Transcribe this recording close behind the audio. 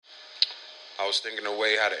I was thinking of a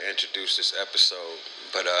way how to introduce this episode,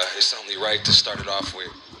 but it's only right to start it off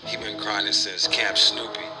with. He been grinding since Camp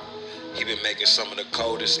Snoopy. He been making some of the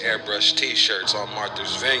coldest airbrush t-shirts on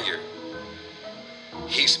Martha's Vineyard.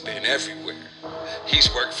 He's been everywhere.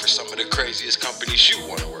 He's worked for some of the craziest companies you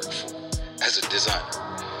want to work for as a designer.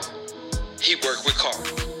 He worked with Carl.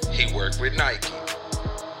 He worked with Nike.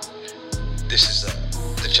 This is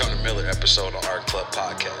the Jonah Miller episode on Art Club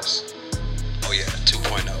Podcast. Oh yeah,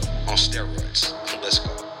 2.0 on steroids. Let's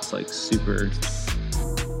go. It's like super.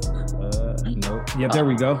 No. Yeah, there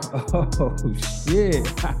we go. Oh shit.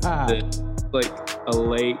 Like a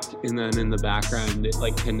lake, and then in the background it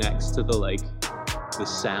like connects to the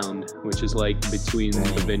sound, which is like between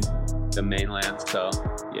the mainland. So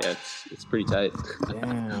yeah, it's pretty tight.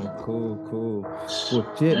 Damn, cool.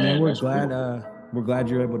 Well, shit, man, we're glad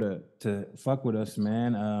you're able to fuck with us,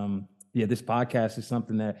 man. Yeah, this podcast is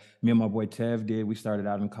something that me and my boy Tev did. We started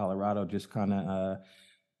out in Colorado, just kind of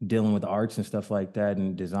dealing with arts and stuff like that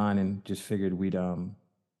and design, and just figured we'd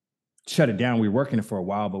shut it down. We were working it for a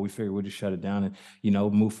while, but we figured we'd just shut it down and,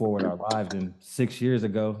 move forward our lives. And 6 years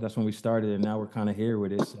ago, that's when we started, and now we're kind of here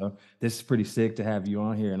with it. So this is pretty sick to have you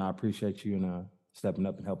on here, and I appreciate you and stepping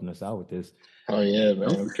up and helping us out with this. Oh yeah,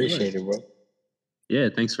 man, appreciate it, bro. Yeah,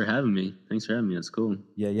 thanks for having me. That's cool.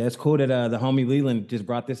 Yeah, it's cool that the homie Leland just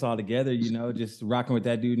brought this all together, just rocking with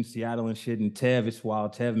that dude in Seattle and shit. And Tev, it's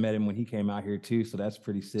wild. Tev met him when he came out here too, so that's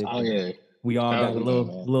pretty sick. Oh yeah. We all got a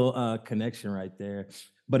little connection right there.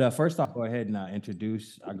 But first off, go ahead and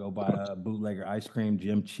introduce. I go by Bootlegger Ice Cream,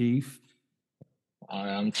 Jim Chief.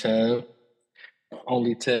 I'm Tev.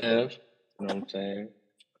 Only Tev. You know what I'm saying?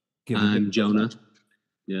 I'm Jonah.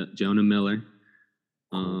 Yeah, Jonah Miller.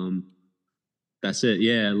 That's it.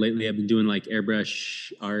 Yeah, lately I've been doing like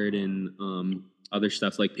airbrush art and other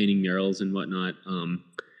stuff like painting murals and whatnot.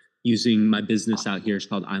 Using my business out here. It's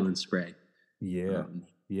called Island Spray. Yeah.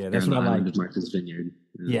 That's what I like. Of Martha's Vineyard.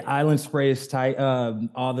 Yeah, Island Spray is tight.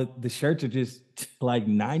 All the shirts are just like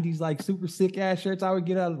 90s, like super sick ass shirts. I would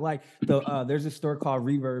get out of like there's a store called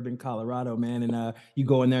Reverb in Colorado, man, and you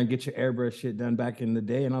go in there and get your airbrush shit done back in the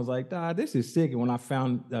day. And I was like, this is sick. And when I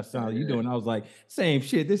found that sound you doing, I was like, same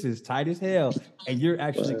shit. This is tight as hell. And you're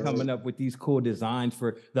actually coming up with these cool designs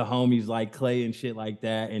for the homies like Clay and shit like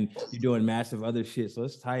that. And you're doing massive other shit. So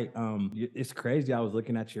it's tight. It's crazy. I was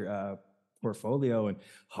looking at your portfolio and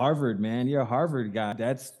Harvard, man. You're a Harvard guy.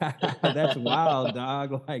 That's wild,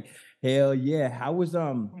 dog. Like, hell yeah. How was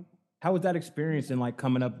that experience and like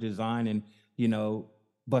coming up design and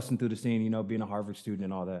busting through the scene, being a Harvard student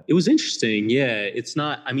and all that? It was interesting. Yeah. It's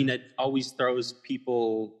not, it always takes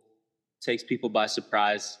people by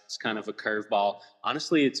surprise. It's kind of a curveball.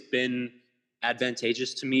 Honestly, it's been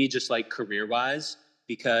advantageous to me just like career wise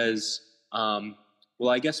because well,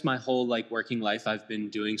 I guess my whole like working life, I've been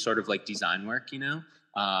doing sort of like design work,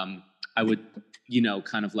 I would,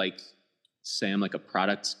 kind of like say I'm like a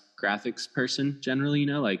product graphics person generally,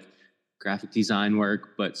 like graphic design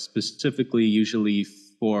work, but specifically usually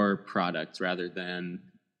for products rather than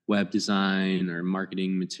web design or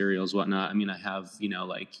marketing materials, whatnot. I have,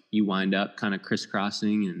 like you wind up kind of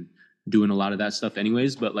crisscrossing and doing a lot of that stuff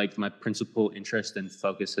anyways, but like my principal interest and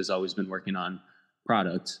focus has always been working on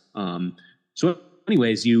product. So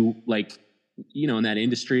anyways, you like, in that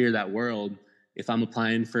industry or that world, if I'm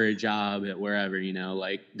applying for a job at wherever,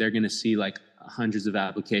 like they're going to see like hundreds of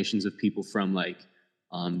applications of people from like,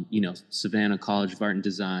 Savannah College of Art and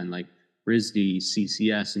Design, like RISD,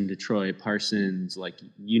 CCS in Detroit, Parsons, like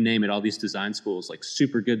you name it, all these design schools, like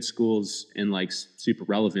super good schools and like super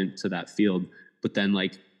relevant to that field. But then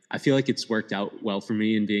like, I feel like it's worked out well for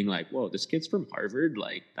me in being like, whoa, this kid's from Harvard.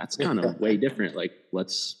 Like that's kind of way different. Like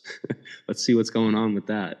let's see what's going on with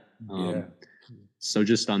that. So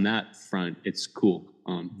just on that front, it's cool.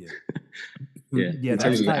 In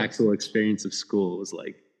terms of the actual experience of school, it was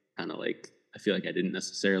like kind of like I feel like I didn't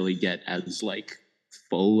necessarily get as like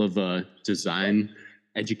full of a design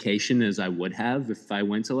education as I would have if I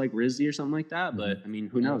went to like RISD or something like that. But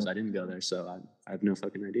who knows? I didn't go there, so I have no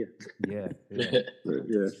fucking idea. Yeah.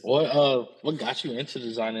 What got you into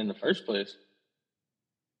design in the first place?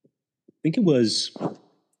 I think it was.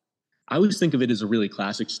 I always think of it as a really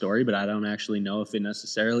classic story, but I don't actually know if it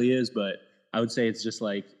necessarily is. But I would say it's just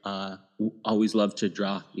like always loved to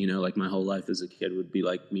draw. Like my whole life as a kid would be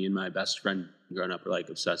like me and my best friend growing up were like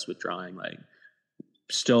obsessed with drawing. Like,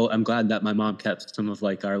 still, I'm glad that my mom kept some of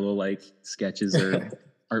like our little like sketches or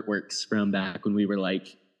artworks from back when we were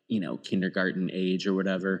like kindergarten age or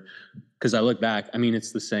whatever. Because I look back,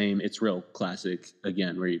 it's the same. It's real classic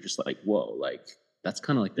again, where you're just like, whoa, like that's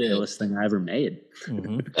kind of like the illest thing I ever made.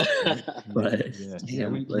 But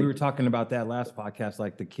we were talking about that last podcast,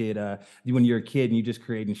 like the kid, when you're a kid and you just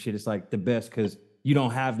creating shit, it's like the best because you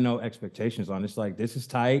don't have no expectations on it. It's like, this is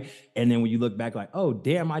tight. And then when you look back like, oh,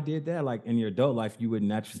 damn, I did that. Like in your adult life, you wouldn't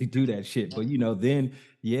naturally do that shit. But, then,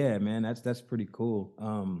 yeah, man, that's pretty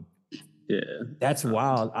cool. That's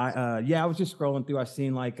wild. I was just scrolling through. I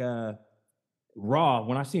seen like Raw.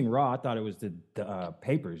 When I seen Raw, I thought it was the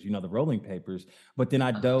papers, the rolling papers. But then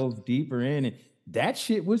I dove deeper in and that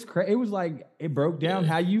shit was crazy. It was like, it broke down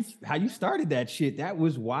how you started that shit. That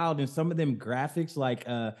was wild. And some of them graphics, like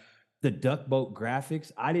the duck boat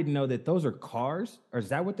graphics, I didn't know that those are cars. Or is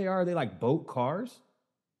that what they are? Are they like boat cars?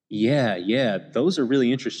 Yeah. Those are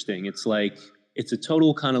really interesting. It's like, it's a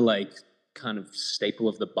total kind of staple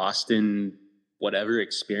of the Boston whatever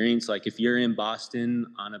experience. Like if you're in Boston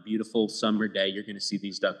on a beautiful summer day, you're going to see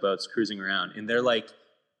these duck boats cruising around, and they're like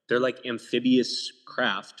amphibious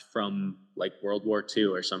craft from like World War II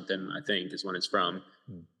or something, I think is when it's from.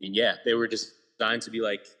 And yeah, they were designed to be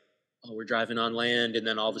like, oh, we're driving on land, and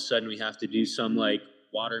then all of a sudden we have to do some like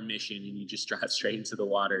water mission, and you just drive straight into the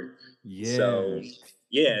water. So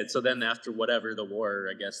then after whatever the war,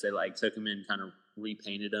 I guess they like took them and kind of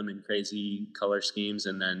repainted them in crazy color schemes,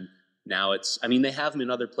 and then now they have them in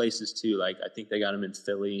other places too. Like I think they got them in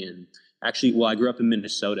Philly, and actually, I grew up in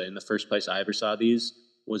Minnesota, and the first place I ever saw these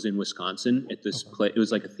was in Wisconsin at this place. It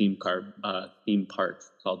was like a theme park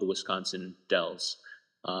called the Wisconsin Dells.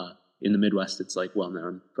 In the Midwest, it's like well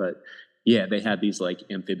known, but yeah, they had these like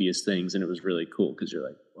amphibious things, and it was really cool because you're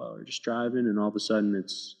like, well, we're just driving, and all of a sudden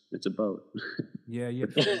it's a boat. Yeah.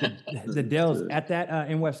 The Dells at that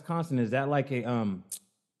in Wisconsin, is that like a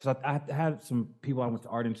because I had some people I went to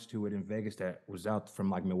Art Institute in Vegas that was out from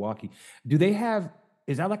like Milwaukee. Do they have?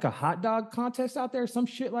 Is that like a hot dog contest out there, some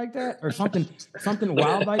shit like that, or something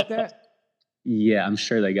wild like that? Yeah, I'm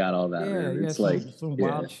sure they got all that. Man. It's some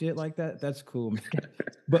wild shit like that. That's cool, man.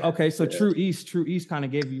 But okay, so True East kind of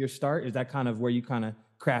gave you your start. Is that kind of where you kind of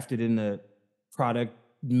crafted in the product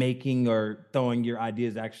making or throwing your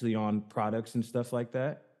ideas actually on products and stuff like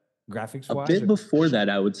that? Graphics wise? A bit before that,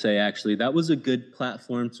 I would say, actually. That was a good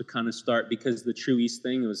platform to kind of start because the True East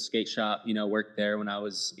thing, it was skate shop, worked there when I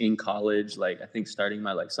was in college. Like, I think starting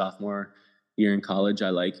my like sophomore year in college,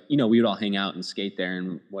 I we would all hang out and skate there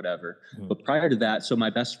and whatever. But prior to that, so my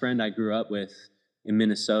best friend I grew up with in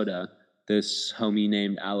Minnesota, this homie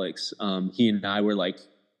named Alex, he and I were like,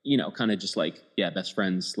 kind of just like, best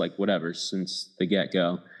friends, like whatever, since the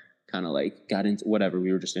get-go. Kind of like got into whatever,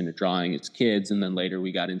 we were just into drawing as kids, and then later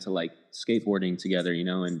we got into like skateboarding together,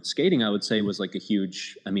 and skating I would say was like a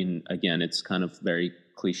huge, again, it's kind of very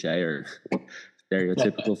cliche or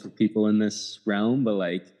stereotypical for people in this realm, but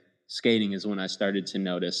like skating is when I started to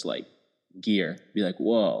notice like gear, be like,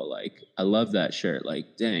 whoa, like I love that shirt,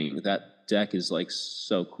 like dang, that deck is like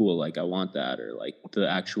so cool, like I want that, or like the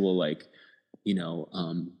actual like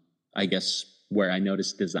I guess where I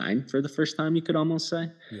noticed design for the first time, you could almost say.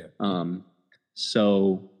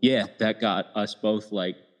 So yeah, that got us both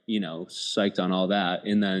like, psyched on all that.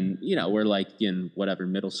 And then, we're like in whatever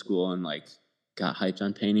middle school and like got hyped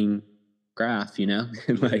on painting graph,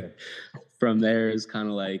 and like from there is kind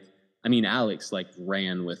of like, Alex like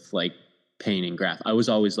ran with like painting graph. I was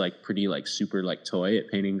always like pretty like super like toy at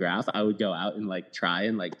painting graph. I would go out and like try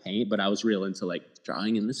and like paint, but I was real into like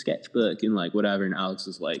drawing in the sketchbook and like whatever. And Alex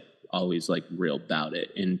is like, always like real about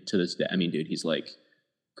it, and to this day, dude, he's like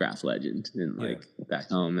graph legend and like back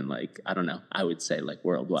home and like I don't know, I would say like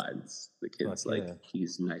worldwide. The kid's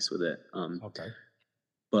he's nice with it.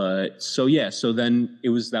 But so then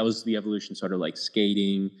that was the evolution, sort of like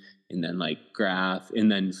skating and then like graph, and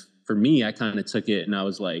then for me, I kind of took it and I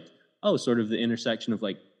was like, oh, sort of the intersection of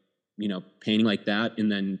like painting like that, and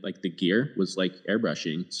then like the gear was like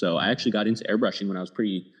airbrushing. So I actually got into airbrushing when I was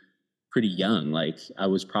pretty young. Like I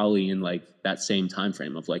was probably in like that same time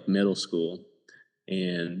frame of like middle school.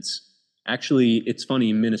 And actually it's funny,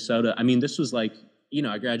 in Minnesota, this was like,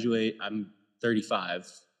 I'm 35, I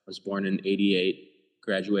was born in 88,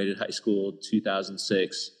 graduated high school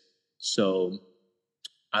 2006. So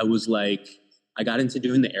I was like, I got into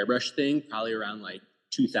doing the airbrush thing probably around like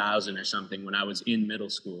 2000 or something when I was in middle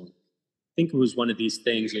school. I think it was one of these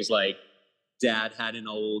things, it was like dad had an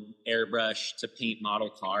old airbrush to paint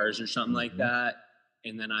model cars or something like that.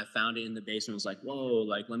 And then I found it in the basement, was like, whoa,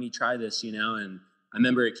 like, let me try this, And I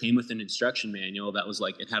remember it came with an instruction manual that was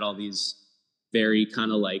like, it had all these very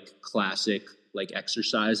kind of like classic, like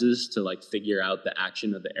exercises to like figure out the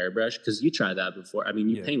action of the airbrush. Cause you try that before.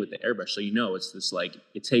 You paint with the airbrush. So, it's this like,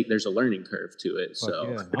 there's a learning curve to it.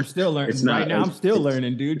 So I'm still learning right now. I'm still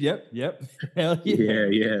learning, dude. Yep. Hell yeah.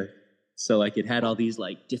 Yeah. So like it had all these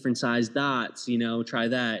like different sized dots, you know, try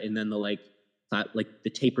that. And then the the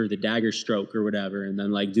taper, the dagger stroke or whatever. And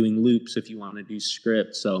then like doing loops if you want to do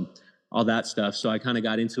script. So all that stuff. So I kind of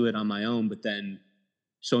got into it on my own, but then,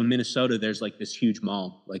 so in Minnesota, there's like this huge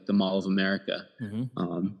mall, like the Mall of America.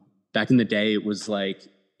 Back in the day, it was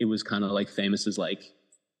kind of like famous as like,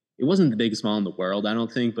 it wasn't the biggest mall in the world, I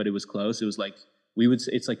don't think, but it was close. It was like,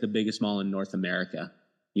 it's like the biggest mall in North America,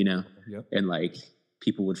 you know? Yep. And like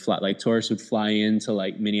people would fly, like tourists would fly into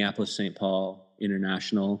like Minneapolis, St. Paul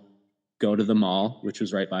International, go to the mall, which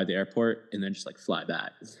was right by the airport, and then just like fly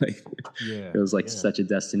back. Like, it was like such a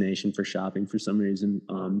destination for shopping for some reason.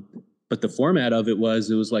 But the format of it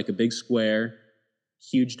was like a big square,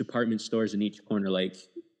 huge department stores in each corner, like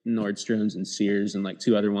Nordstrom's and Sears and like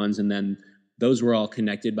two other ones. And then those were all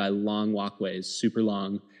connected by long walkways, super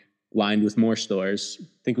long, lined with more stores. I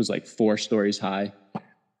think it was like 4 stories high.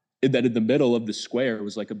 And then in the middle of the square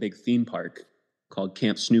was like a big theme park called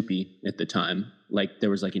Camp Snoopy at the time. Like there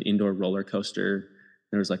was like an indoor roller coaster.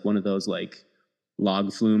 There was like one of those like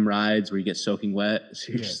log flume rides where you get soaking wet.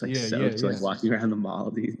 So you're just like soaked, like walking around the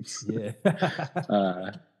mall, dude.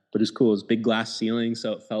 But it's cool. It was big glass ceiling,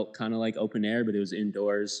 so it felt kind of like open air, but it was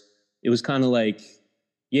indoors. It was kind of like,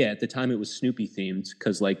 at the time it was Snoopy themed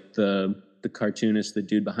because like the cartoonist, the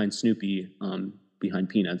dude behind Snoopy, behind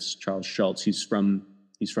Peanuts, Charles Schultz, he's from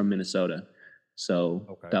Minnesota.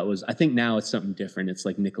 So that was, I think now it's something different. It's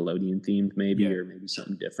like Nickelodeon themed maybe, or maybe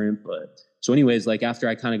something different. But so anyways, like after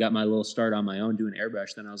I kind of got my little start on my own doing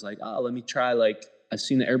airbrush, then I was like, oh, let me try, like, I've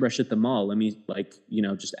seen the airbrush at the mall. Let me like, you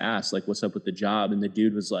know, just ask like, what's up with the job? And the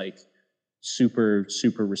dude was like super,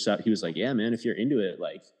 super receptive. He was like, yeah, man, if you're into it,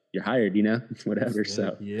 like you're hired, you know, whatever.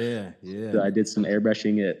 So I did some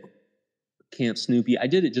airbrushing at Camp Snoopy. I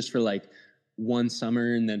did it just for like one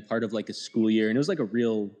summer and then part of like a school year. And it was like a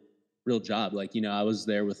real job. Like, you know, I was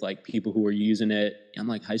there with like people who were using it. I'm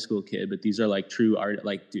like high school kid, but these are like true art.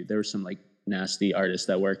 Like, dude, there were some like nasty artists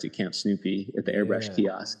that worked at Camp Snoopy at the airbrush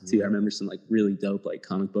kiosk too. I remember some like really dope like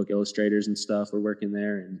comic book illustrators and stuff were working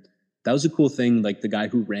there. And that was a cool thing. Like the guy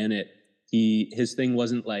who ran it, his thing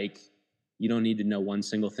wasn't like, you don't need to know one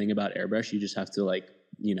single thing about airbrush. You just have to like,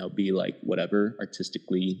 you know, be like whatever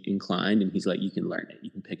artistically inclined. And he's like, you can learn it, you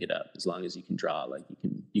can pick it up as long as you can draw, like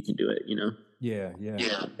you can do it, you know? Yeah.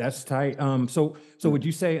 That's tight. So would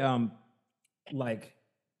you say, like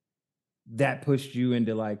that pushed you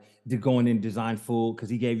into like going in design full because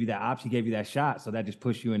he gave you that option, he gave you that shot, so that just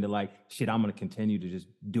pushed you into like, shit, I'm gonna continue to just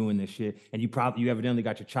doing this shit. And you evidently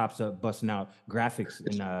got your chops up busting out graphics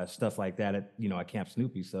and stuff like that at Camp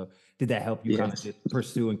Snoopy. So did that help you kind of just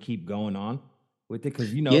pursue and keep going on with it?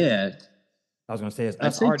 Because I was gonna say, as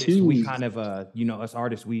us artists, we kind of us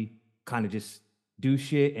artists, we kind of just do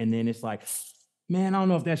shit, and then it's like, man, I don't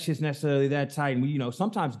know if that shit's necessarily that tight. And we,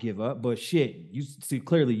 sometimes give up, but shit, you see,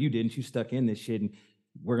 clearly you didn't. You stuck in this shit, and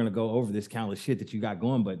we're gonna go over this countless shit that you got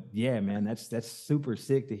going. But yeah, man, that's super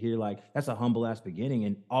sick to hear. Like, that's a humble ass beginning,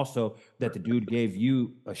 and also that the dude gave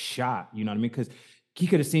you a shot. You know what I mean? Because he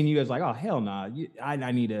could have seen you as like, oh hell nah,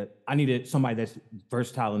 I need somebody that's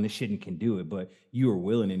versatile in this shit and can do it. But you were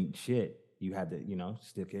willing and shit. You had to,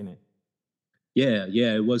 stick in it. Yeah,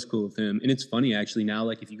 it was cool with him. And it's funny actually now,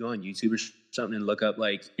 like if you go on YouTube or something and look up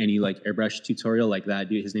like any like airbrush tutorial like that,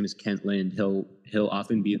 dude, his name is Kent Lind. He'll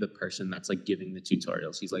often be the person that's like giving the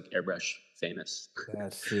tutorials. He's like airbrush famous.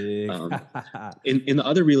 That's sick. And the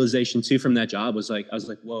other realization too from that job was like, I was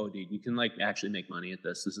like, whoa, dude, you can like actually make money at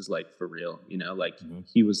this. This is like for real, like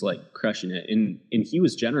he was like crushing it. And he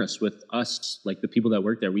was generous with us, like the people that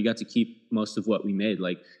worked there. We got to keep most of what we made.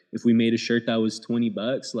 Like if we made a shirt that was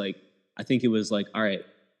 $20, like I think it was like, all right,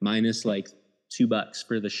 minus like $2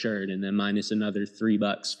 for the shirt and then minus another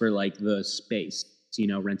 $3 for like the space,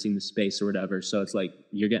 renting the space or whatever. So it's like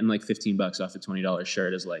you're getting like $15 off a $20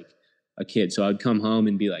 shirt as like a kid. So I'd come home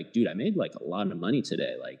and be like, dude, I made like a lot of money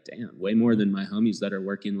today. Like, damn, way more than my homies that are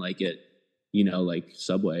working like at, like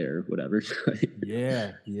Subway or whatever.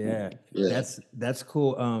 Yeah. That's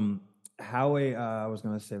cool. I was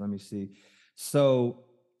gonna say, let me see. So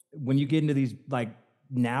when you get into these like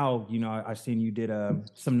now, I've seen you did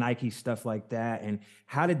some Nike stuff like that. And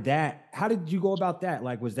how did you go about that?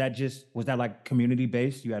 Like, was that like community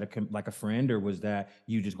based? You had a friend, or was that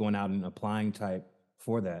you just going out and applying type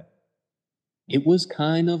for that? It was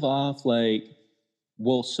kind of off like,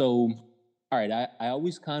 well, so, all right. I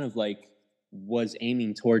always kind of like was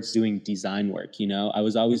aiming towards doing design work. I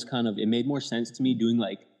was always it made more sense to me doing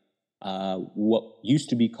like, what used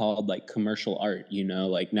to be called like commercial art,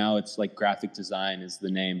 like now it's like graphic design is the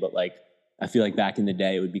name, but like I feel like back in the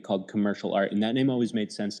day it would be called commercial art, and that name always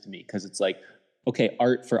made sense to me because it's like, okay,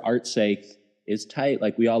 art for art's sake, is tight.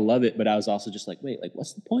 Like we all love it, but I was also just like, wait, like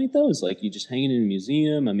what's the point though? It's like you just hanging in a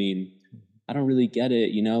museum. I mean, I don't really get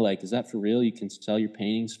it, you know, like, is that for real? You can sell your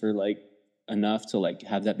paintings for like enough to like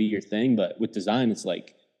have that be your thing. But with design, it's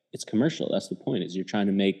like, it's commercial. That's the point, is you're trying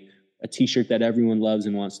to make a t-shirt that everyone loves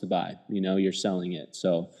and wants to buy, you know, you're selling it.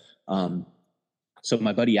 So, so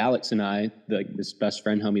my buddy Alex and I, this best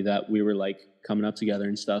friend homie that we were like coming up together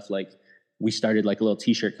and stuff, like we started like a little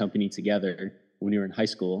t-shirt company together when we were in high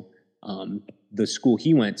school. The school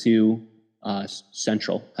he went to,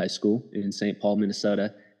 Central High School in St. Paul,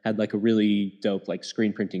 Minnesota, had like a really dope like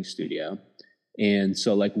screen printing studio. And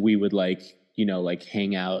so like we would like, you know, like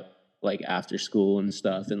hang out like after school and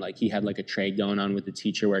stuff. And like he had like a trade going on with the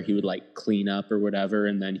teacher where he would like clean up or whatever,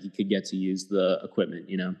 and then he could get to use the equipment,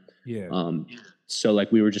 you know? Yeah. So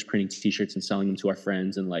like we were just printing t-shirts and selling them to our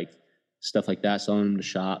friends and like stuff like that, selling them to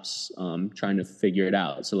shops, trying to figure it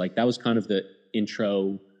out. So like that was kind of the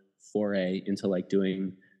intro foray into like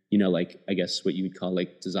doing, you know, like I guess what you would call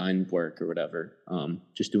like design work or whatever.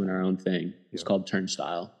 Just doing our own thing. It's called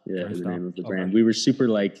Turnstile. Yeah, Turnstile. The name of the brand. We were super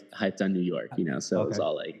like hyped on New York, you know, so it was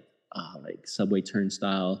all like, like subway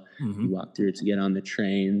turnstile. You walk through it to get on the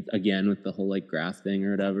train. Again, with the whole like graph thing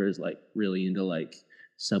or whatever, is like really into like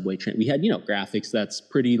subway train. We had, you know, graphics that's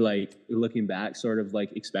pretty like looking back sort of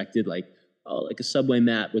like expected, like, oh, like a subway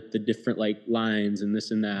map with the different like lines and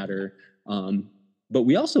this and that, or but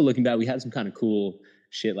we also, looking back, we had some kind of cool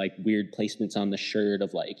shit, like weird placements on the shirt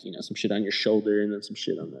of like, you know, some shit on your shoulder and then some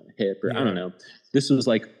shit on the hip, or I don't know. This was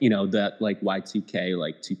like, you know, that like Y2K,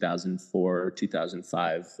 like 2004,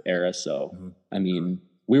 2005 era. So, I mean,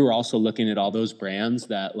 we were also looking at all those brands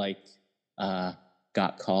that like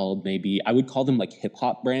got called, maybe, I would call them like hip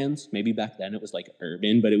hop brands. Maybe back then it was like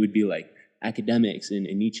urban, but it would be like Academics and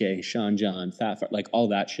Nietzsche, Sean John, Fat Fart, like all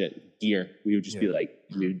that shit, gear. We would just be like,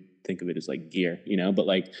 we would think of it as like gear, you know? But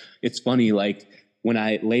like, it's funny, like, when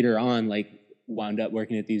I later on like wound up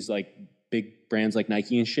working at these like big brands like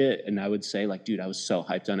Nike and shit, and I would say like, dude, I was so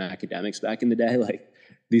hyped on Academics back in the day. Like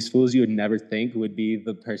these fools you would never think would be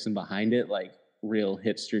the person behind it, like real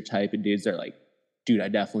hipster type of dudes. They're like, dude, I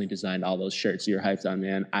definitely designed all those shirts you're hyped on,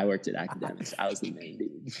 man. I worked at Academics. I was the main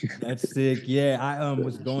dude. That's sick. Yeah, I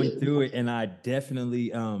was going through it, and I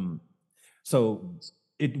definitely so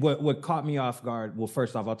what caught me off guard. Well,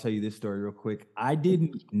 first off, I'll tell you this story real quick. I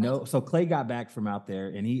didn't know. So Clay got back from out there,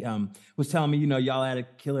 and he was telling me, you know, y'all had a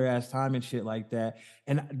killer ass time and shit like that.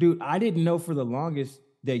 And dude, I didn't know for the longest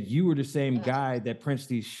that you were the same guy that prints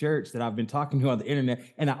these shirts that I've been talking to on the internet.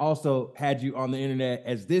 And I also had you on the internet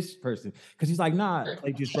as this person. Cause he's like, nah,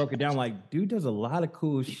 Clay just broke it down. Like, dude does a lot of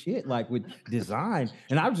cool shit, like with design.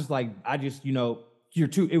 And I was just like, you know,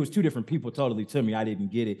 it was two different people totally to me. I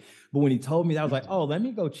didn't get it. But when he told me that, I was like, oh, let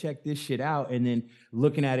me go check this shit out. And then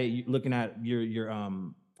looking at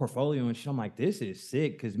your portfolio and shit, I'm like, this is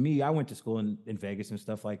sick. Cause I went to school in Vegas and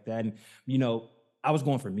stuff like that. And, you know, I was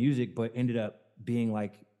going for music, but ended up being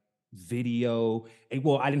like video.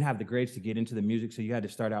 Well, I didn't have the grades to get into the music. So you had to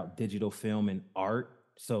start out digital film and art.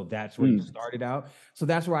 So that's where you started out. So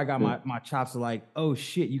that's where I got my chops of like, oh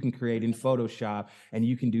shit, you can create in Photoshop and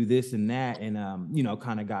you can do this and that. And, you know,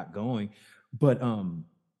 kind of got going. But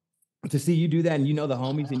to see you do that and, you know, the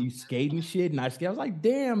homies and you skate and shit. And I was like,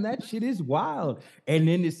 damn, that shit is wild. And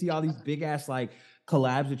then to see all these big ass like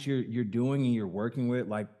collabs that you're doing and you're working with,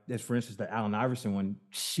 like as for instance, the Allen Iverson one,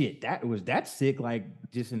 shit, that's sick, like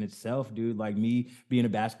just in itself, dude. Like me being a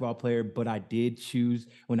basketball player, but I did choose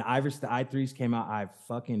when the I3s came out, I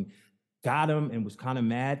fucking got them and was kind of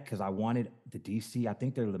mad because I wanted the DC. I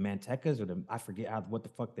think they're the Mantecas or I forget what the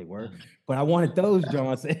fuck they were, but I wanted those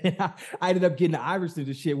Jones. I ended up getting the Iversons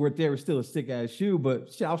and shit where they were still a sick ass shoe,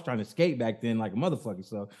 but shit, I was trying to skate back then like a motherfucker.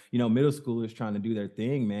 So, you know, middle schoolers trying to do their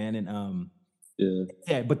thing, man. And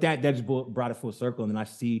yeah, but that just brought it full circle. And then I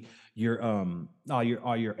see your all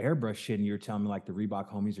your airbrush shit, and you're telling me like the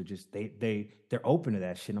Reebok homies are just they're open to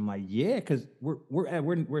that shit. And I'm like, yeah, because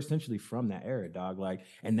we're essentially from that era, dog. Like,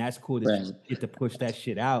 and that's cool that you get to push that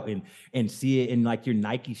shit out and see it in like your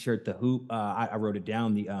Nike shirt, the hoop. I wrote it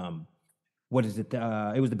down. The what is it?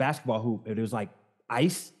 It was the basketball hoop. It was like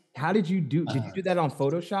ice. How did you do? Did you do that on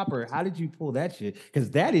Photoshop, or how did you pull that shit? Because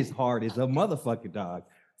that is hard as a motherfucking dog.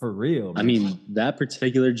 For real, man. I mean, that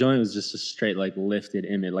particular joint was just a straight like lifted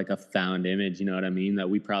image, like a found image, you know what I mean? That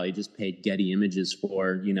we probably just paid Getty Images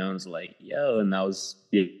for, you know, and it's like, yo, and that was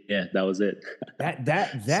that was it.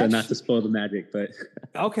 That so not to spoil the magic, but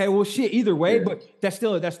okay, well shit, either way, but that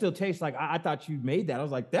still tastes like I thought you made that. I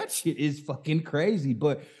was like, that shit is fucking crazy.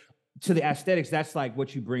 But to the aesthetics, that's like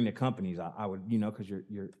what you bring to companies. I would, you know, because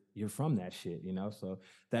you're you're from that shit, So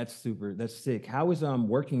that's sick. How is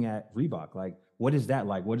working at Reebok? Like, what is that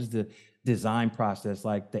like? What is the design process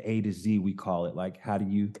like, the A to Z we call it? Like, how do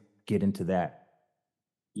you get into that?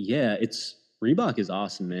 Yeah, it's Reebok is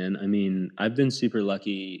awesome, man. I mean, I've been super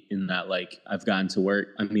lucky in that like I've gotten to work.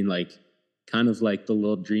 I mean, like kind of like the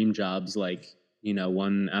little dream jobs, like,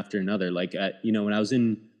 one after another. Like when I was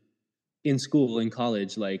in school, in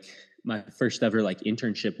college, like my first ever like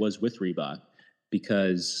internship was with Reebok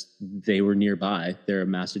because they were nearby. They're a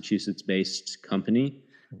Massachusetts based company.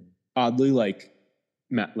 Oddly, like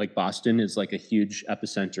Boston is like a huge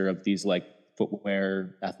epicenter of these like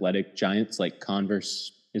footwear athletic giants. Like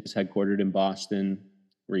Converse is headquartered in Boston,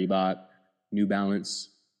 Reebok, New Balance,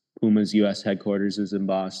 Puma's US headquarters is in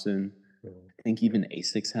Boston. I think even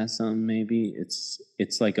Asics has some. Maybe it's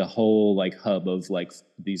like a whole like hub of like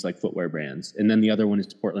these like footwear brands, and then the other one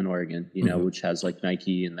is Portland, Oregon, which has like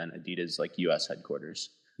Nike, and then Adidas like US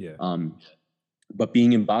headquarters. Yeah. But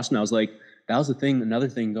being in Boston, I was like, that was the thing. Another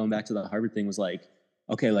thing, going back to the Harvard thing, was like,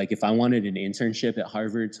 okay, like if I wanted an internship at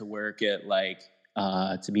Harvard to work at like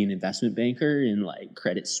to be an investment banker in like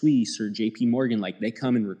Credit Suisse or JP Morgan, like they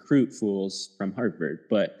come and recruit fools from Harvard,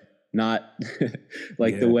 but not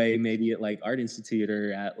like the way maybe at like Art Institute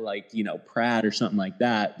or at like, Pratt or something like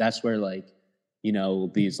that. That's where like,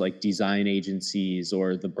 these like design agencies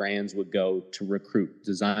or the brands would go to recruit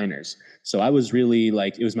designers. So I was really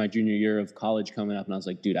like, it was my junior year of college coming up, and I was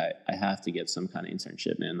like, dude, I have to get some kind of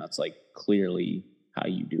internship, man. That's like clearly how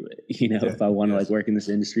you do it. If I want to like work in this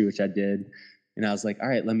industry, which I did. And I was like, all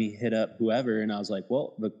right, let me hit up whoever. And I was like,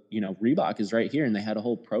 well, Reebok is right here. And they had a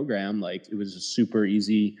whole program. Like it was a super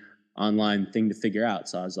easy online thing to figure out.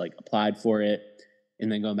 So I was like, applied for it. And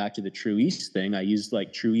then going back to the True East thing, I used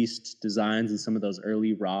like True East designs and some of those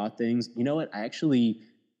early Raw things. You know what? I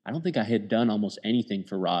don't think I had done almost anything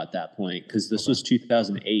for Raw at that point, because this was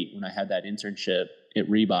 2008 when I had that internship at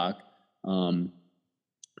Reebok. And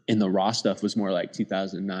the Raw stuff was more like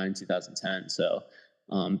 2009, 2010. So,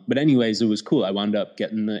 but anyways, it was cool. I wound up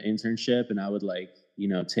getting the internship, and I would like,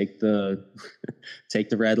 take the take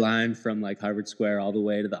the red line from like Harvard Square all the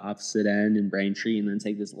way to the opposite end in Braintree, and then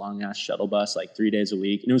take this long ass shuttle bus like 3 days a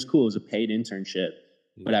week. And it was cool. It was a paid internship.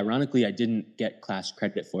 But ironically, I didn't get class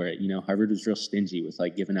credit for it. Harvard was real stingy with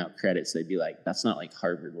like giving out credits. They'd be like, that's not like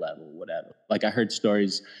Harvard level, whatever. Like I heard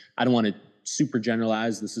stories, I don't want to super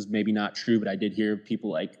generalize. This is maybe not true, but I did hear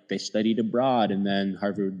people like they studied abroad, and then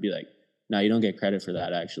Harvard would be like, no, you don't get credit for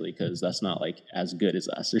that actually, because that's not like as good as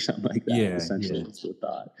us or something like that. Essentially, that's the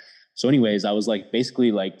thought. So anyways, I was like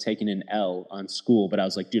basically like taking an L on school, but I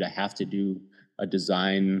was like, dude, I have to do a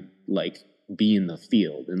design, like be in the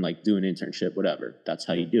field and like do an internship, whatever. That's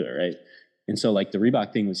how you do it, right? And so like the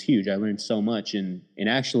Reebok thing was huge. I learned so much, and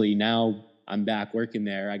actually now I'm back working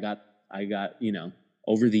there. I got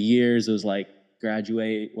over the years, it was like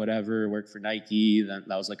graduate, whatever, work for Nike. Then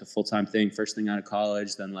that was like a full-time thing, first thing out of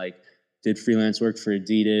college. Then like did freelance work for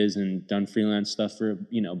Adidas and done freelance stuff for,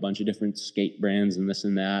 a bunch of different skate brands and this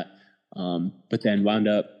and that. But then wound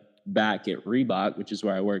up back at Reebok, which is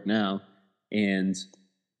where I work now. And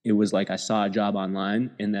it was like I saw a job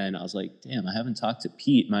online, and then I was like, damn, I haven't talked to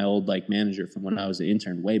Pete, my old like manager from when I was an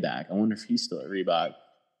intern way back. I wonder if he's still at Reebok.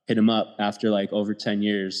 Hit him up after like over 10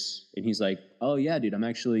 years, and he's like, oh yeah, dude,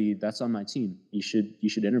 that's on my team. You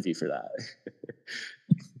should interview for that.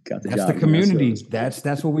 Got the that's job, the community. So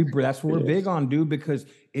that's what we're big on, dude, because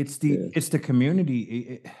it's the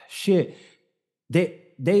community. Shit.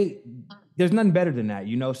 There's nothing better than that,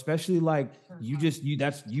 especially like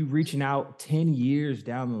you reaching out 10 years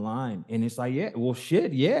down the line, and it's like,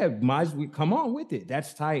 might as well come on with it.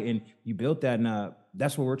 That's tight. And you built that. And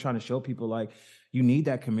that's what we're trying to show people. Like, you need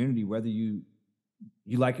that community, whether you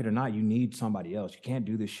like it or not. You need somebody else. You can't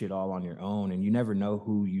do this shit all on your own, and you never know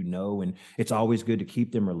who and it's always good to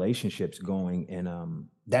keep them relationships going. And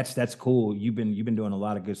that's cool. You've been doing a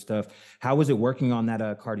lot of good stuff. How was it working on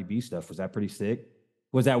that Cardi B stuff? Was that pretty sick?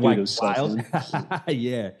 Was that wild?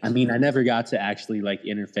 Yeah. I mean, I never got to actually like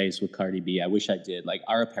interface with Cardi B. I wish I did. Like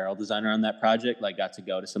our apparel designer on that project, like got to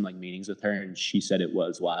go to some like meetings with her, and she said it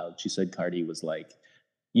was wild. She said Cardi was like,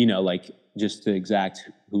 like just the exact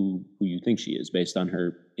who you think she is based on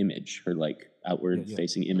her image, her like outward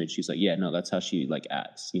facing image. She's like, yeah, no, that's how she like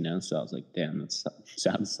acts, So I was like, damn, that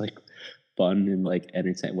sounds like fun and like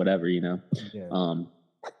entertaining, whatever, Yeah.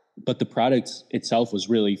 But the product itself was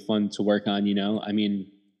really fun to work on, I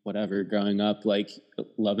mean, whatever, growing up, like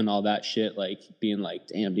loving all that shit, like being like,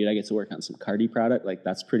 damn, dude, I get to work on some Cardi product. Like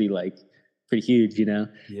that's pretty huge, Yeah.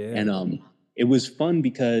 And it was fun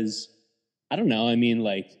because I don't know. I mean,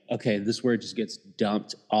 like, okay, this word just gets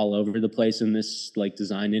dumped all over the place in this like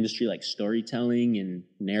design industry, like storytelling and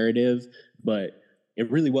narrative. But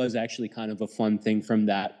it really was actually kind of a fun thing from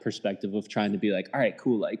that perspective of trying to be like, all right,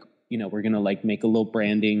 cool. Like, we're gonna like make a little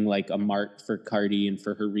branding, like a mark for Cardi and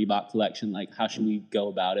for her Reebok collection. Like, how should we go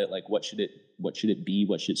about it? Like, what should it be?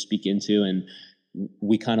 What should it speak into? And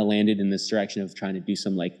we kind of landed in this direction of trying to do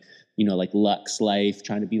some like, like Lux Life,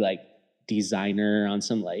 trying to be like designer on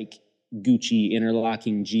some like Gucci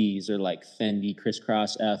interlocking G's or like Fendi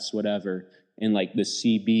crisscross F's, whatever. And like the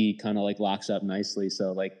CB kind of like locks up nicely.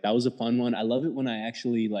 So like that was a fun one. I love it when I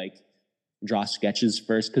actually like draw sketches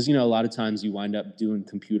first because, a lot of times you wind up doing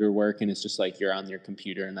computer work and it's just like you're on your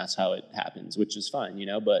computer and that's how it happens, which is fine,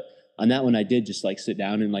 But on that one, I did just like sit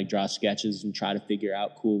down and like draw sketches and try to figure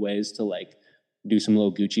out cool ways to like do some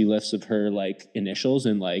little Gucci lifts of her like initials,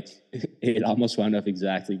 and like it almost wound up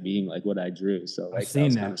exactly being like what I drew. So like I've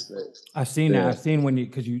seen that. I've seen that. I've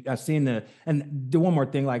seen I've seen and the one more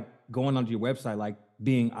thing, like going onto your website, like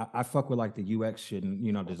I fuck with like the UX shit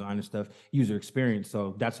and design and stuff, user experience.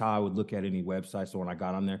 So that's how I would look at any website. So when I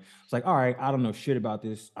got on there, it's like, all right, I don't know shit about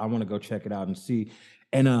this. I want to go check it out and see.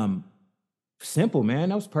 And simple, man,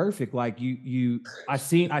 that was perfect. Like I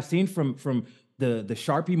seen from the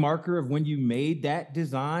Sharpie marker of when you made that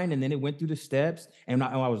design, and then it went through the steps. And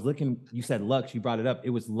I was looking, you said Lux, you brought it up. It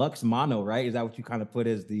was Lux Mono, right? Is that what you kind of put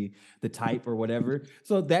as the type or whatever?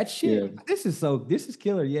 So that shit, Yeah. this is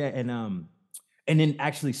killer, yeah. And then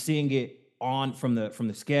actually seeing it on from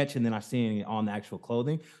the sketch, and then I seeing it on the actual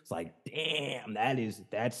clothing, it's like, damn,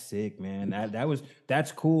 that's sick, man.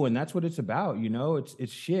 That's cool, and that's what it's about,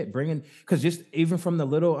 It's shit bringing, because just even from the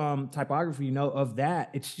little typography, of that,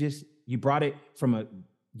 it's just you brought it from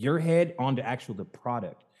your head onto the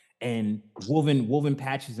product, and woven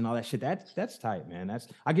patches and all that shit. That's tight, man.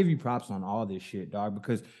 I give you props on all this shit, dog,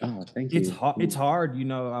 because thank you. It's hard,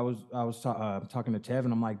 I was talking to Tev,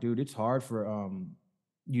 and I'm like, dude, it's hard for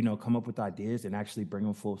come up with ideas and actually bring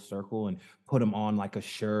them full circle and put them on like a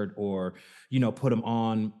shirt, or put them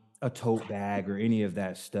on a tote bag or any of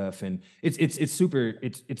that stuff. And it's super,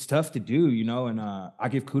 it's tough to do, and I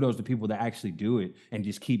give kudos to people that actually do it and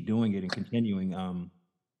just keep doing it and continuing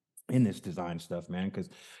in this design stuff, man, because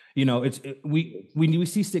we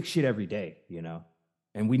see sick shit every day,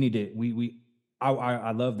 and we need to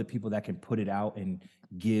I love the people that can put it out and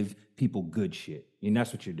give people good shit. And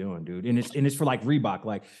that's what you're doing, dude. And it's for like Reebok.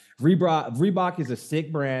 Like Reebok is a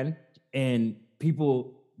sick brand, and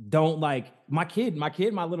people don't like my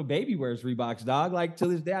little baby wears Reeboks, dog. Like to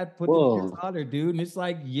this day, I put the shits on her, dude. And it's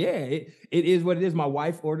like, yeah, it is what it is. My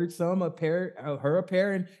wife ordered a pair,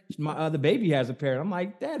 and the baby has a pair. And I'm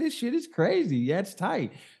like, Dad, this shit is crazy. Yeah, it's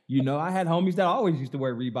tight. I had homies that always used to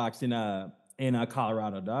wear Reeboks in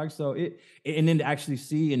Colorado, dog. So and then to actually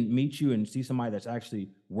see and meet you and see somebody that's actually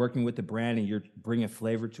working with the brand, and you're bringing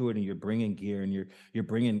flavor to it, and you're bringing gear, and you're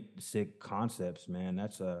bringing sick concepts, man.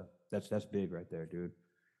 That's big right there, dude.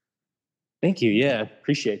 Thank you. Yeah,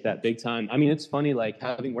 appreciate that big time. I mean, it's funny, like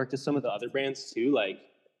having worked with some of the other brands too. Like,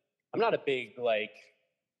 I'm not a big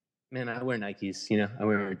man. I wear Nikes, I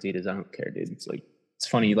wear Adidas. I don't care, dude. It's like it's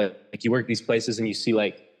funny, like you work these places and you see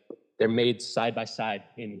like they're made side by side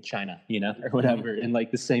in China, or whatever. And like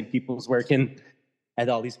the same people's working at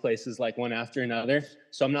all these places, like one after another.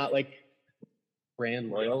 So I'm not like brand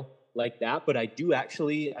loyal like that, but I feel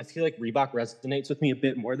like Reebok resonates with me a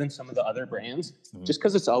bit more than some of the other brands, just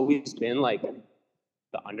because it's always been like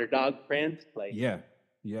the underdog brand. Like, yeah.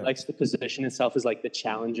 Likes to position itself as like the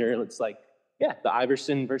challenger. It's like, yeah, the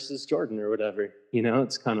Iverson versus Jordan or whatever,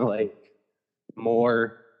 it's kind of like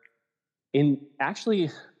more actually,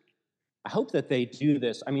 I hope that they do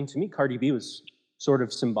this. I mean, to me, Cardi B was sort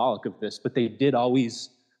of symbolic of this, but they did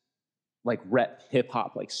always like rep hip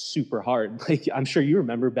hop like super hard. Like I'm sure you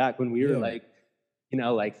remember back when we were like,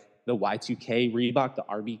 like the Y2K Reebok, the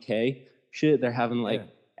RBK shit. They're having like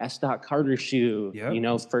S. Carter shoe,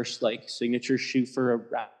 first like signature shoe for a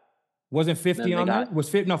rap. Wasn't 50 on there? Was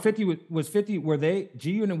 50? No, 50 was 50. Were they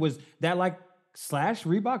G Unit? Was that like /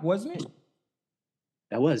 Reebok? Wasn't it?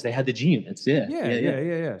 That was. They had the G Units.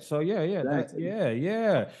 Yeah. So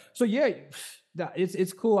So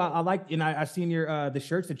it's cool. I like, and I seen your the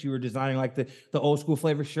shirts that you were designing, like the old school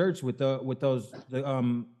flavor shirts with those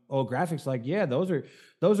old graphics. Like, yeah, those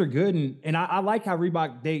are good. And I like how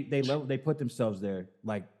Reebok they put themselves there,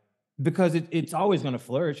 like, because it's always gonna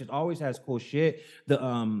flourish. It always has cool shit.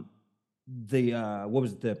 The what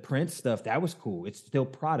was the print stuff? That was cool. It's still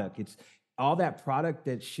product. It's all that product,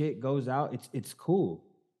 that shit goes out. It's cool.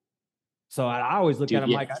 So I always look at them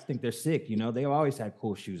like, I think they're sick. They've always had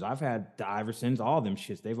cool shoes. I've had the Iversons, all them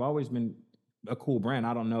shits. They've always been a cool brand.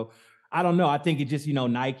 I don't know. I don't know. I think it just,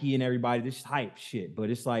 Nike and everybody, this hype shit. But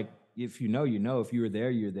it's like, if you know, you know. If you were there,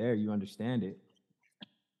 you're there. You understand it.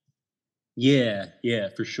 Yeah,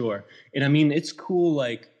 for sure. And I mean, it's cool.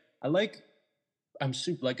 Like, I'm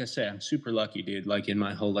super, like I say, I'm super lucky, dude. Like in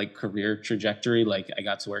my whole like career trajectory, like I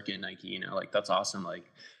got to work at Nike, like that's awesome. Like,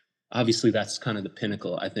 obviously that's kind of the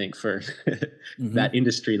pinnacle, I think, for that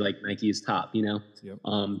industry. Like Nike is top, Yep.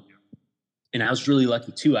 And I was really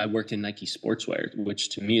lucky too. I worked in Nike sportswear, which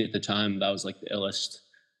to me at the time, that was like the illest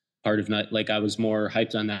part of Nike. Like I was more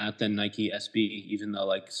hyped on that than Nike SB, even though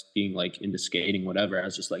like being like into skating, whatever. I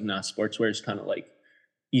was just like, nah, sportswear is kind of like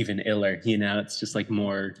even iller, It's just like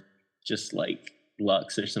more just like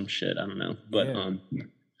Lux or some shit. I don't know. But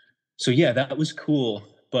so yeah, that was cool.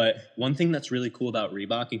 But one thing that's really cool about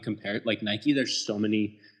Reebok and compared like Nike, there's so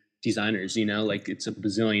many designers, like it's a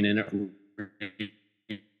bazillion in it.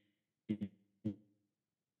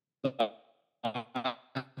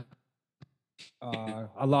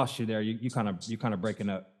 I lost you there. You kind of breaking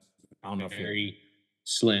up. I don't know if very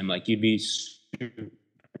slim. Like you'd be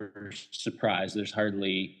super surprised. There's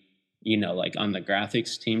hardly, like on the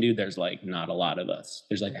graphics team, dude. There's like not a lot of us.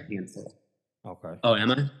 There's like a handful. Okay. Oh,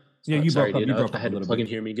 am I? Yeah, you broke up. You broke up I had a little to plug bit. and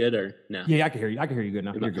hear me good or no? Yeah, I can hear you. I can hear you good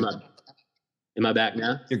now. You're good. Am I back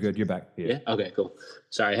now? You're good. You're back. Yeah. Okay, cool.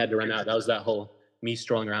 Sorry, I had to run out. That was that whole me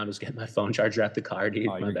strolling around was getting my phone charger at the car, dude.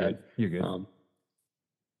 Oh, my bad. Good. You're good.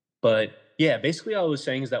 But yeah, basically all I was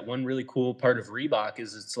saying is that one really cool part of Reebok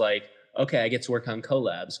is it's like, okay, I get to work on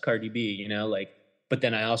collabs, Cardi B, but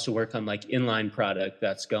then I also work on like inline product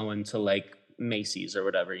that's going to like Macy's or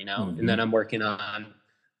whatever, and then I'm working on,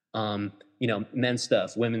 men's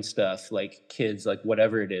stuff, women's stuff, like kids, like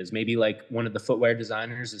whatever it is. Maybe like one of the footwear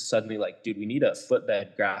designers is suddenly like, dude, we need a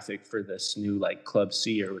footbed graphic for this new like Club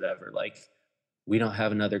C or whatever. Like, we don't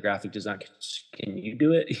have another graphic design. Can you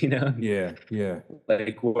do it? Yeah.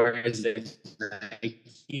 Like, whereas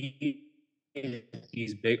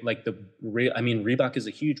he's big, like Reebok is a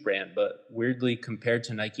huge brand, but weirdly compared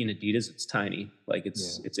to Nike and Adidas, it's tiny. Like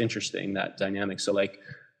it's interesting, that dynamic. So like,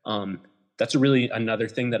 that's another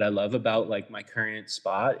thing that I love about like my current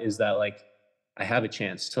spot is that like I have a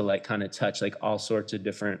chance to like kind of touch like all sorts of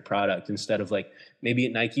different product instead of like maybe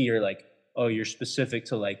at Nike you're like, oh, you're specific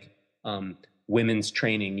to like, women's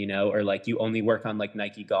training, or like you only work on like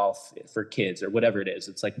Nike golf for kids or whatever it is.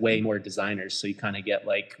 It's like way more designers. So you kind of get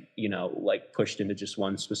like, like pushed into just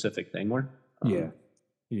one specific thing more. Yeah.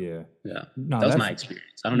 No, that was my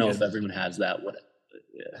experience. I don't know if everyone has that.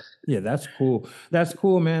 Yeah, that's cool. That's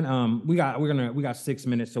cool, man. We got 6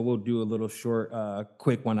 minutes, so we'll do a little short,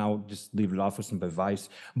 quick one. I'll just leave it off with some advice.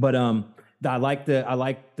 But I like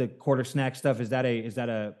the quarter snack stuff. Is that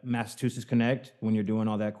a Massachusetts connect when you're doing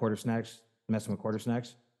all that quarter snacks, messing with quarter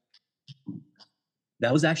snacks?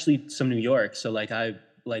 That was actually some New York. So like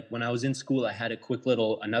when I was in school, I had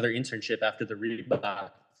another internship after the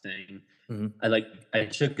Reebok thing. I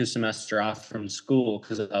took a semester off from school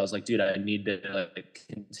because I was like, dude, I need to like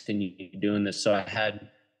continue doing this. So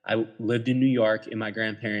I lived in New York in my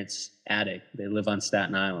grandparents' attic. They live on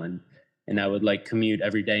Staten Island, and I would like commute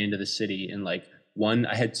every day into the city. And like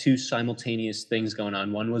I had two simultaneous things going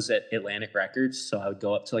on. One was at Atlantic Records, so I would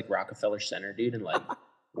go up to like Rockefeller Center, dude, and like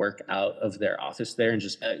work out of their office there, and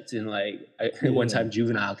just one time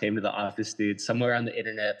Juvenile came to the office, dude, somewhere on the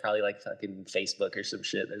internet, probably like fucking Facebook or some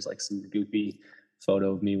shit. There's like some goofy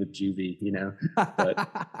photo of me with Juvie, but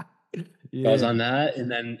I was on that. And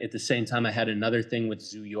then at the same time I had another thing with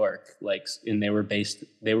Zoo York, and they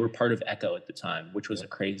were part of Echo at the time, which was a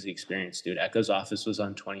crazy experience, dude. Echo's office was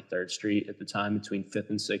on 23rd Street at the time, between 5th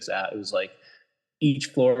and 6th Ave. It was like each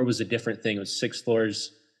floor was a different thing. It was 6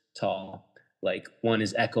 floors tall. Like one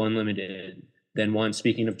is Echo Unlimited. Then one,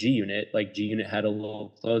 speaking of G Unit, like G Unit had a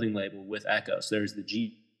little clothing label with Echo. So there was the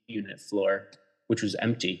G Unit floor, which was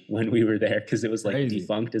empty when we were there because it was like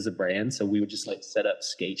defunct as a brand. So we would just like set up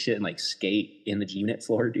skate shit and like skate in the G Unit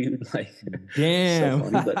floor, dude. Like, damn.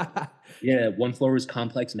 So funny, but yeah, one floor was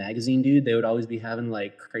Complex Magazine, dude. They would always be having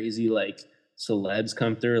like crazy like celebs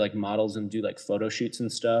come through, like models, and do like photo shoots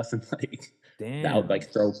and stuff, and like that would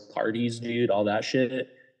like throw parties, dude, all that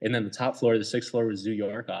shit. And then the top floor, the 6th floor, was New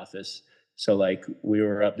York office. So like we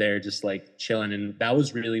were up there just like chilling, and that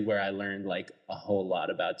was really where I learned like a whole lot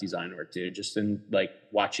about design work, dude. Just in like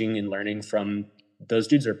watching and learning from those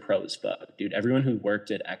dudes are pros, fuck, dude. Everyone who worked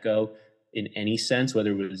at Echo in any sense, whether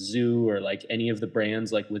it was Zoo or like any of the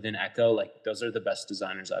brands like within Echo, like those are the best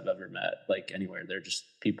designers I've ever met. Like anywhere, they're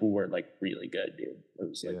just people were like really good, dude. It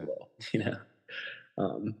was like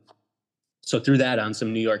So through that, on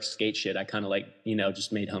some New York skate shit, I kind of like,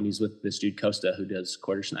 just made homies with this dude Costa, who does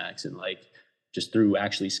quarter snacks, and like just through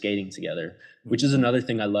actually skating together, which is another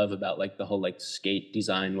thing I love about like the whole like skate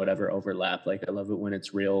design, whatever overlap. Like I love it when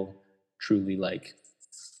it's real, truly like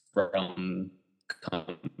comes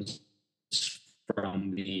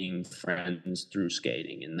from being friends through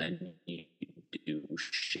skating, and then you do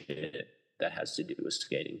shit that has to do with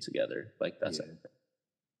skating together. Like that's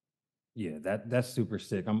Yeah, that's super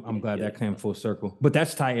sick. I'm glad that came full circle. But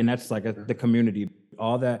that's tight, and that's like the community.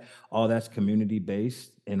 All that's community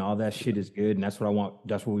based, and all that shit is good. And that's what I want.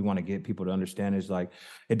 That's what we want to get people to understand is like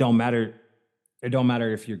it don't matter. It don't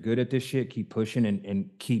matter if you're good at this shit. Keep pushing and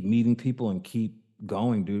keep meeting people and keep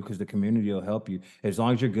going, dude. Because the community will help you. As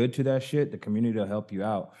long as you're good to that shit, the community will help you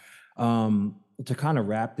out. To kind of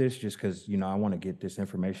wrap this, just because I want to get this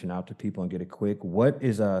information out to people and get it quick. What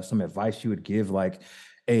is some advice you would give like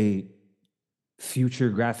a future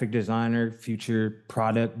graphic designer, future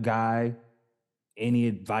product guy? Any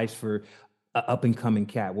advice for an up and coming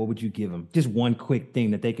cat? What would you give them? Just one quick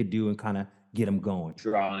thing that they could do and kind of get them going.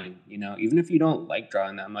 Drawing, even if you don't like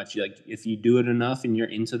drawing that much, like if you do it enough and you're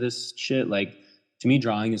into this shit, like to me,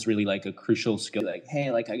 drawing is really like a crucial skill. Like,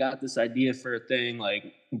 hey, like I got this idea for a thing.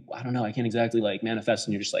 Like, I don't know, I can't exactly like manifest,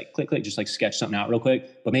 and you're just like click, just like sketch something out real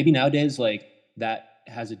quick. But maybe nowadays, like that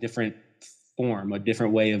has a different form, a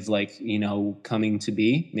different way of like, coming to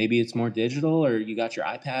be. Maybe it's more digital, or you got your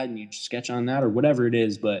iPad and you sketch on that, or whatever it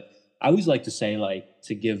is. But I always like to say, like,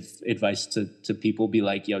 to give advice to people, be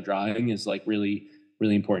like, yo, drawing is like really,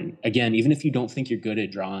 really important. Again, even if you don't think you're good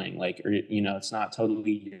at drawing, like, or, it's not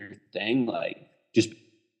totally your thing, like, just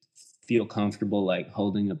feel comfortable, like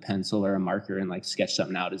holding a pencil or a marker and like sketch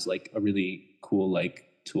something out is like a really cool, like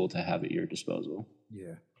tool to have at your disposal.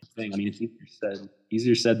 Yeah. I mean, it's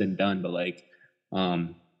easier said than done, but like,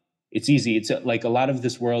 it's easy. It's like a lot of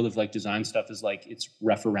this world of like design stuff is like, it's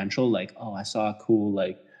referential. Like, oh, I saw a cool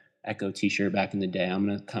like Echo t-shirt back in the day. I'm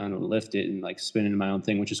going to kind of lift it and like spin it in my own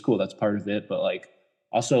thing, which is cool. That's part of it. But like,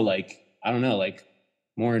 also like, I don't know, like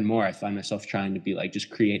more and more I find myself trying to be like, just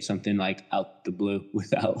create something like out the blue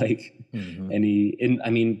without like I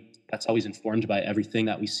mean, that's always informed by everything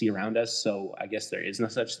that we see around us. So I guess there is no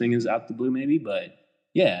such thing as out the blue maybe, but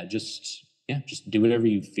just do whatever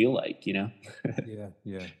you feel like, Yeah.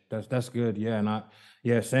 That's good. Yeah.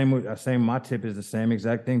 And same. My tip is the same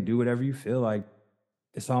exact thing. Do whatever you feel like.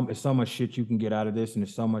 It's so much shit you can get out of this, and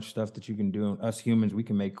there's so much stuff that you can do. And us humans, we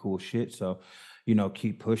can make cool shit. So,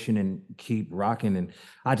 keep pushing and keep rocking. And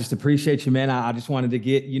I just appreciate you, man. I just wanted to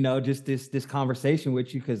get, just this conversation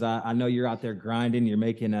with you, because I know you're out there grinding. You're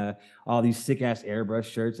making all these sick ass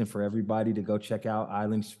airbrush shirts, and for everybody to go check out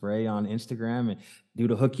Island Spray on Instagram, and dude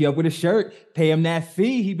to hook you up with a shirt, pay him that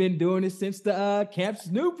fee. He been doing it since the Camp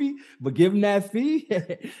Snoopy, but give him that fee,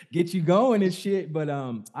 get you going and shit. But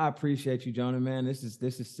I appreciate you, Jonah, man. This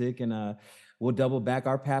is sick, and we'll double back.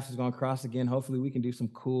 Our paths is gonna cross again. Hopefully we can do some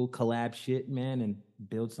cool collab shit, man, and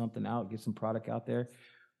build something out, get some product out there.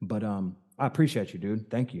 But I appreciate you, dude.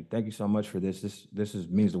 Thank you so much for this. This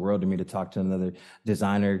means the world to me to talk to another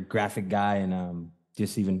designer, graphic guy, and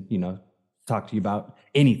just even talk to you about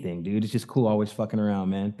anything, dude. It's just cool always fucking around,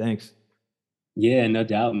 man. Thanks. Yeah, no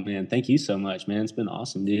doubt, man. Thank you so much, man. It's been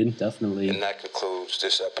awesome, dude. Definitely. And that concludes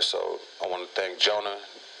this episode. I want to thank Jonah.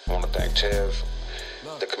 I want to thank Tev,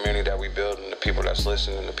 the community that we build, and the people that's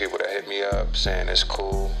listening, the people that hit me up saying it's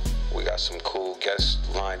cool. We got some cool guests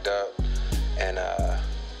lined up, and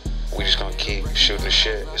we just gonna keep shooting the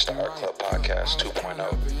shit. It's the Art Club Podcast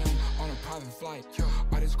 2.0.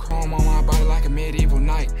 All this chrome on my body like a medieval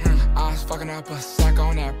knight. I was fucking up a sack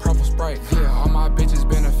on that purple Sprite. Yeah, all my bitches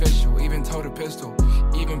beneficial, even told a pistol,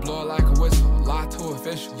 even blow it like a whistle, lie to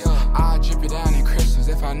officials. I drip you down in crystals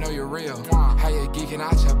if I know you're real. How you geeking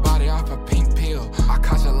out your body off a pink pill? I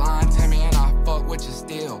caught your line, Tammy, and I fuck with you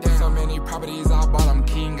still. There's so many properties I bought, I'm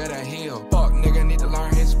king of the hill. Fuck nigga need to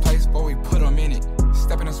learn his place before we put him in it.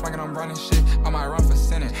 Stepping and swinging, I'm running shit, I might run for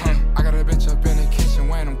Senate. I got a bitch up in the kitchen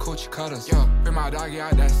wearing them coochie cutters. Bring my doggy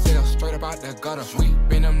out that cell, straight up out the gutter. We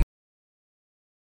been them